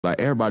Like,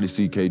 everybody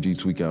see KG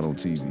tweak out on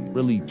TV,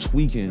 really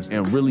tweaking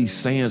and really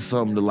saying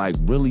something to like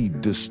really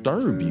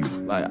disturb you.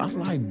 Like,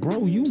 I'm like,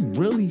 bro, you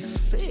really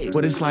sick.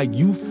 But it's like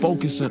you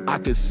focusing, I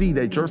can see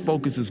that your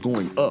focus is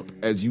going up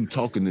as you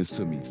talking this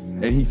to me.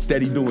 And he's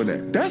steady doing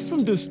that. That's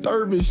some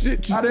disturbing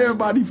shit. Not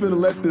everybody finna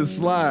let this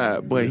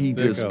slide, but he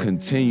just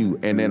continued.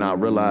 And then I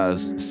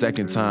realized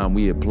second time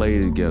we had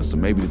played against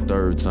him, maybe the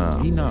third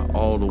time, he not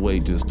all the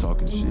way just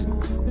talking shit.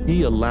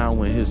 He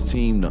allowing his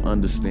team to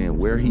understand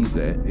where he's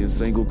at in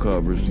single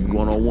coverage,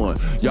 one-on-one.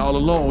 Y'all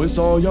alone, it's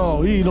all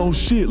y'all, he ain't no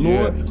shit,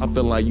 Lord. Yeah. I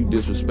feel like you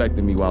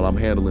disrespecting me while I'm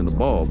handling the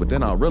ball, but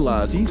then I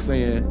realized he's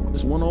saying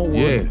it's one-on-one.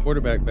 Yeah.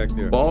 Quarterback back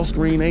there. Ball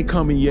screen ain't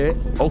coming yet.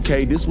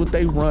 Okay, this what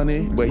they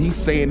running, but he's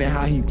saying it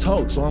how he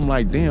talks. So I'm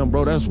like, damn,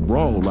 bro, that's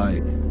raw.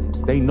 Like,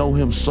 they know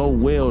him so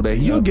well that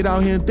he'll get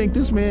out here and think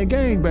this man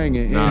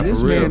gangbanging. And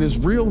this man is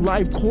real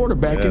life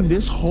quarterbacking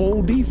this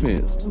whole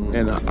defense.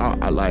 And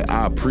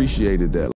I appreciated that.